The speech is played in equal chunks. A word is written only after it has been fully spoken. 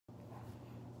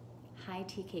Hi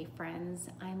TK friends,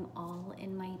 I'm all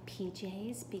in my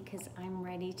PJs because I'm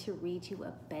ready to read you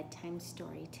a bedtime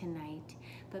story tonight.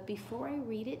 But before I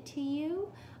read it to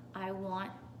you, I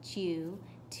want you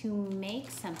to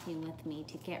make something with me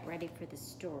to get ready for the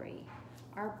story.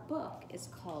 Our book is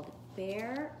called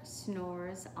Bear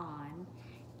Snores On,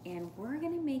 and we're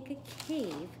gonna make a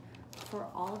cave for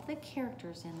all of the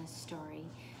characters in the story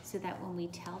so that when we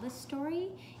tell the story,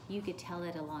 you could tell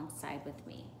it alongside with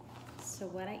me. So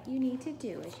what you need to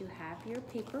do is you have your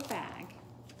paper bag.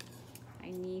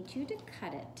 I need you to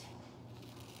cut it.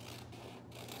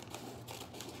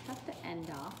 Cut the end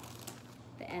off,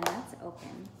 the end that's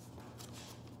open.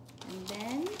 And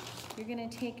then you're gonna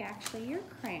take actually your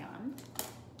crayon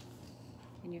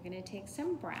and you're gonna take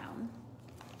some brown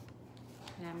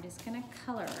and I'm just gonna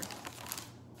color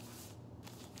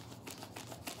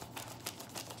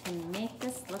to make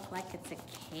this look like it's a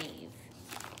cave.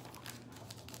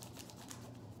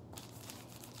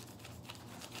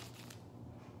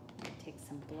 Take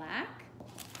some black.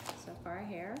 So far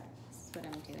here, this is what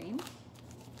I'm doing.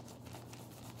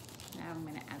 Now I'm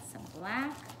going to add some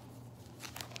black.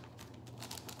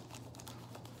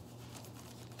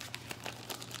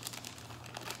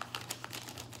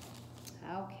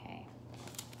 Okay.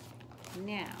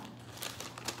 Now,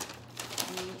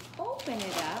 when you open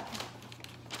it up,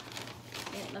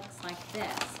 it looks like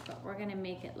this, but we're going to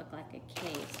make it look like a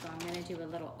cave. So I'm going to do a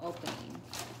little opening.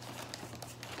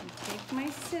 Take my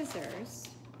scissors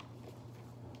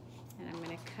and I'm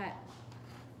going to cut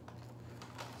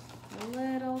a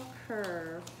little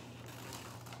curve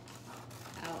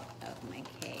out of my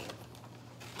cave.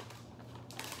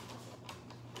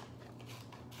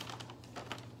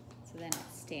 So then it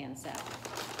stands up.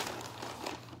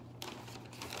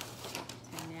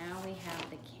 So now we have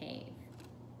the cave.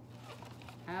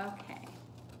 Okay.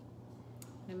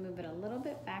 I'm going to move it a little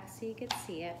bit back so you can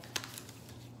see it.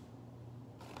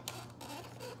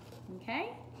 Okay,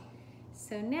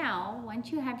 so now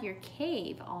once you have your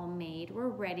cave all made, we're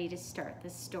ready to start the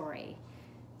story.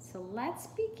 So let's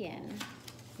begin.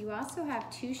 You also have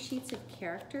 2 sheets of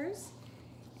characters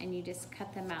and you just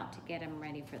cut them out to get them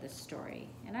ready for the story.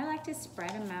 And I like to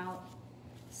spread them out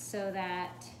so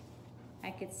that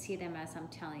I could see them as I'm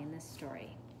telling this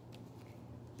story.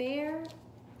 Bear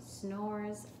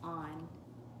Snores On,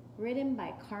 written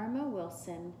by Karma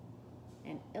Wilson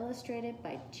and illustrated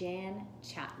by Jan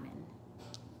Chapman.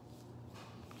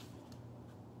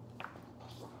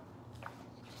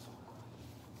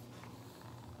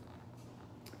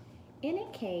 In a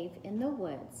cave in the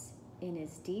woods, in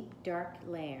his deep dark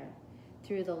lair,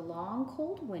 through the long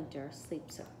cold winter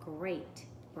sleeps a great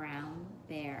brown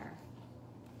bear.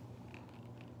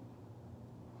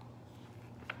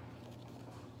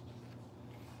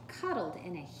 Cuddled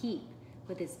in a heap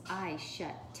with his eyes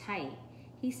shut tight,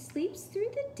 he sleeps through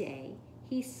the day,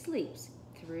 he sleeps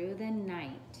through the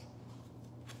night.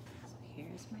 So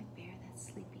here's my bear that's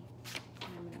sleeping.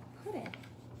 And I'm gonna put it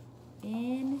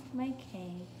in my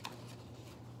cave.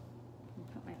 I'm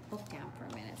gonna put my book down for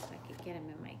a minute so I could get him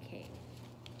in my cave.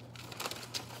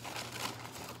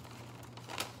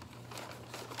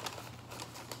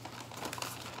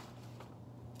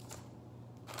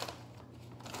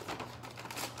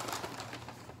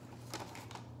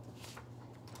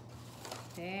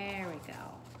 There we go.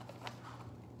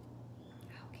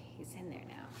 Okay, he's in there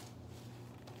now.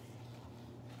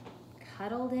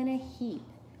 Cuddled in a heap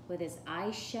with his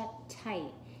eyes shut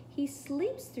tight, he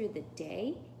sleeps through the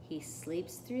day, he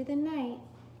sleeps through the night.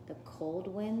 The cold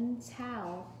winds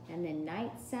howl and the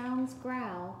night sounds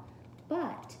growl,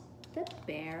 but the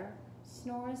bear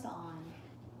snores on.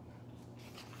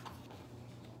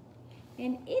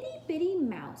 An itty-bitty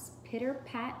mouse,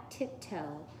 pitter-pat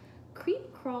tiptoe,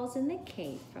 creep crawls in the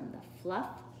cave from the fluff,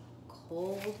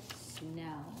 cold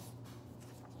snow.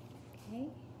 Okay,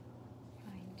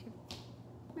 find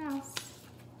your mouse.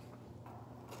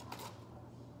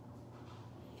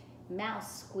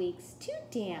 Mouse squeaks, too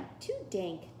damp, too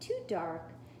dank, too dark,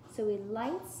 so he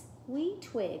lights wee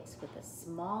twigs with a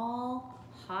small,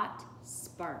 hot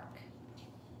spark.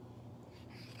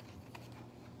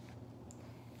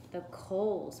 The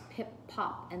coals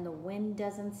pip-pop and the wind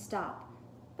doesn't stop,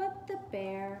 but the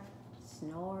bear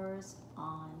snores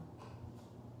on.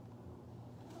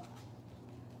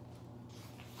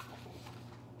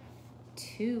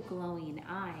 Two glowing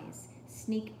eyes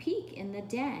sneak peek in the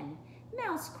den.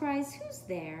 Mouse cries, "Who's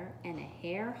there?" and a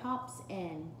hare hops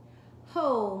in.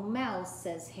 "Ho, Mouse,"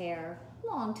 says Hare,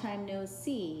 "long time no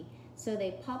see." So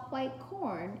they pop white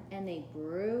corn and they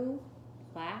brew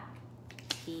black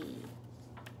tea.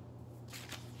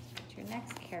 What's your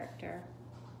next character?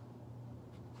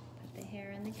 Put the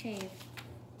hare in the cave.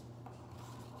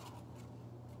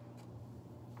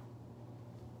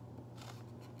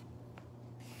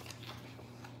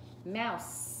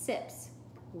 Mouse sips,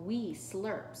 wee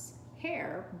slurps.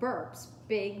 Hare burps,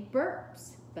 big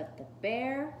burps. But the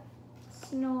bear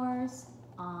snores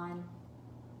on.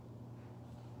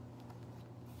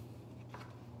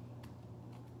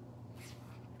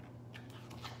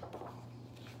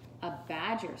 A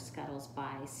badger scuttles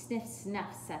by, sniff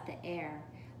snuffs at the air.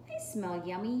 I smell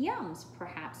yummy yums,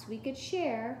 perhaps we could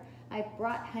share. I've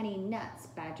brought honey nuts,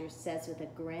 badger says with a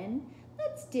grin.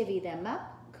 Let's divvy them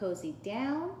up, cozy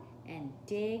down, and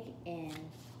dig in.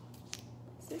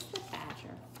 This is the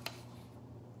badger.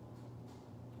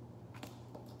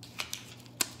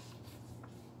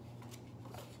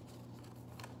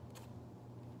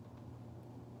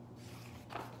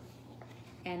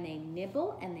 And they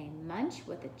nibble and they munch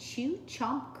with a chew,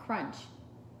 chomp, crunch.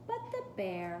 But the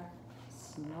bear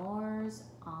snores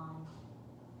on.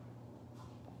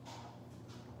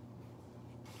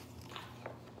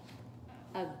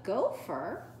 A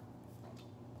gopher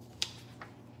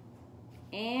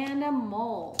and a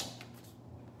mole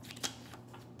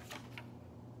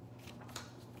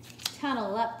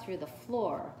tunnel up through the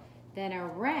floor. Then a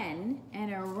wren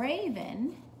and a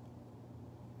raven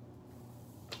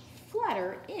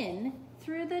flutter in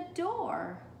through the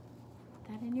door.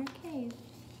 Put that in your cave.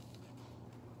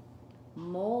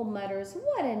 Mole mutters,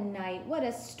 what a night, what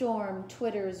a storm,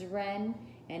 twitters wren,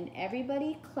 and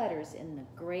everybody clutters in the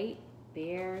great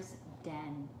bear's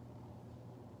den.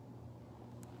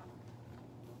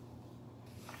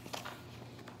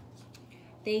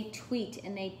 They tweet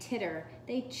and they titter,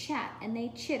 they chat and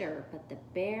they chitter, but the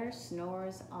bear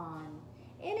snores on.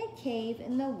 In a cave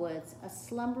in the woods, a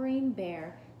slumbering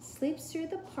bear sleeps through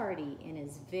the party in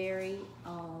his very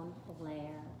own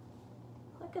lair.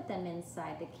 Look at them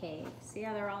inside the cave. See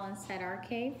how they're all inside our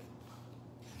cave?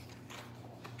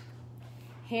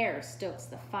 Hare stokes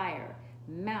the fire,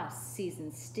 mouse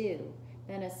seasons stew.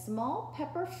 Then a small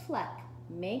pepper fleck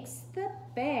makes the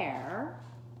bear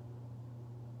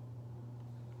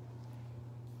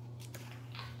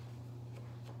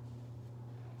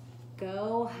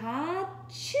go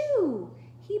ha-choo.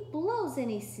 He blows and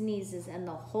he sneezes and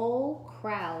the whole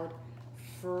crowd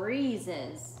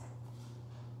freezes.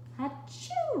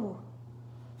 Ha-choo.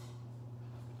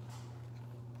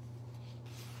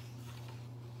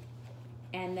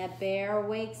 And the bear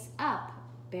wakes up.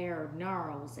 Bear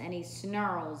gnarls and he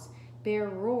snarls. Bear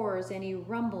roars and he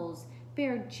rumbles.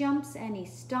 Bear jumps and he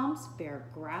stomps. Bear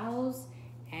growls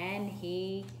and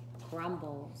he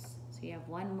grumbles. So you have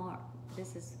one more.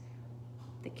 This is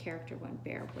the character when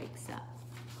bear wakes up.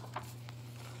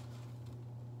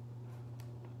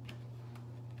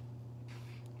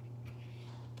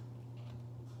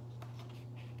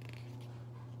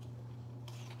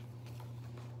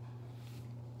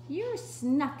 You're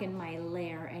snuck in my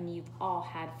lair and you've all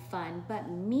had fun, but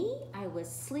me, I was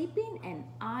sleeping and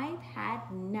I've had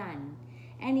none.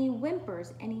 And he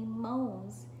whimpers and he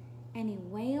moans and he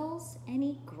wails and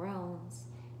he groans,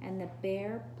 and the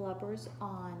bear blubbers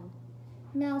on.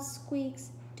 Mouse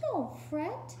squeaks, don't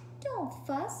fret, don't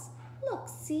fuss. Look,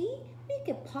 see, we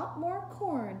could pop more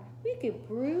corn. We could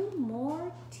brew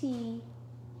more tea.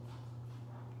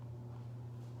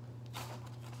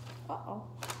 Uh-oh.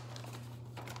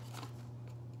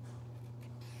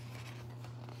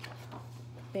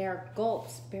 Bear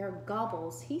gulps, bear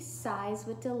gobbles, he sighs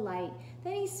with delight.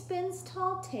 Then he spins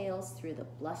tall tales through the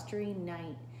blustery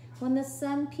night. When the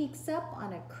sun peeks up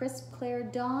on a crisp, clear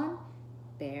dawn,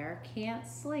 bear can't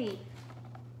sleep.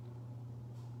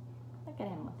 Look at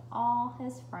him with all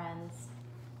his friends.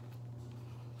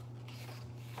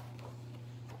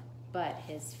 But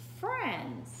his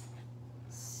friends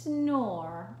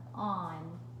snore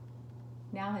on.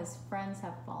 Now his friends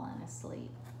have fallen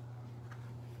asleep.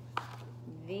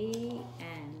 The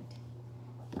end.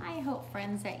 I hope,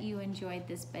 friends, that you enjoyed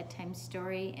this bedtime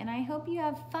story, and I hope you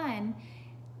have fun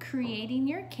creating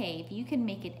your cave. You can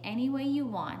make it any way you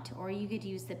want, or you could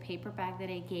use the paper bag that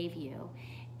I gave you,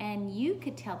 and you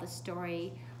could tell the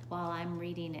story while I'm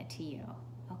reading it to you.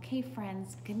 Okay,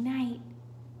 friends, good night.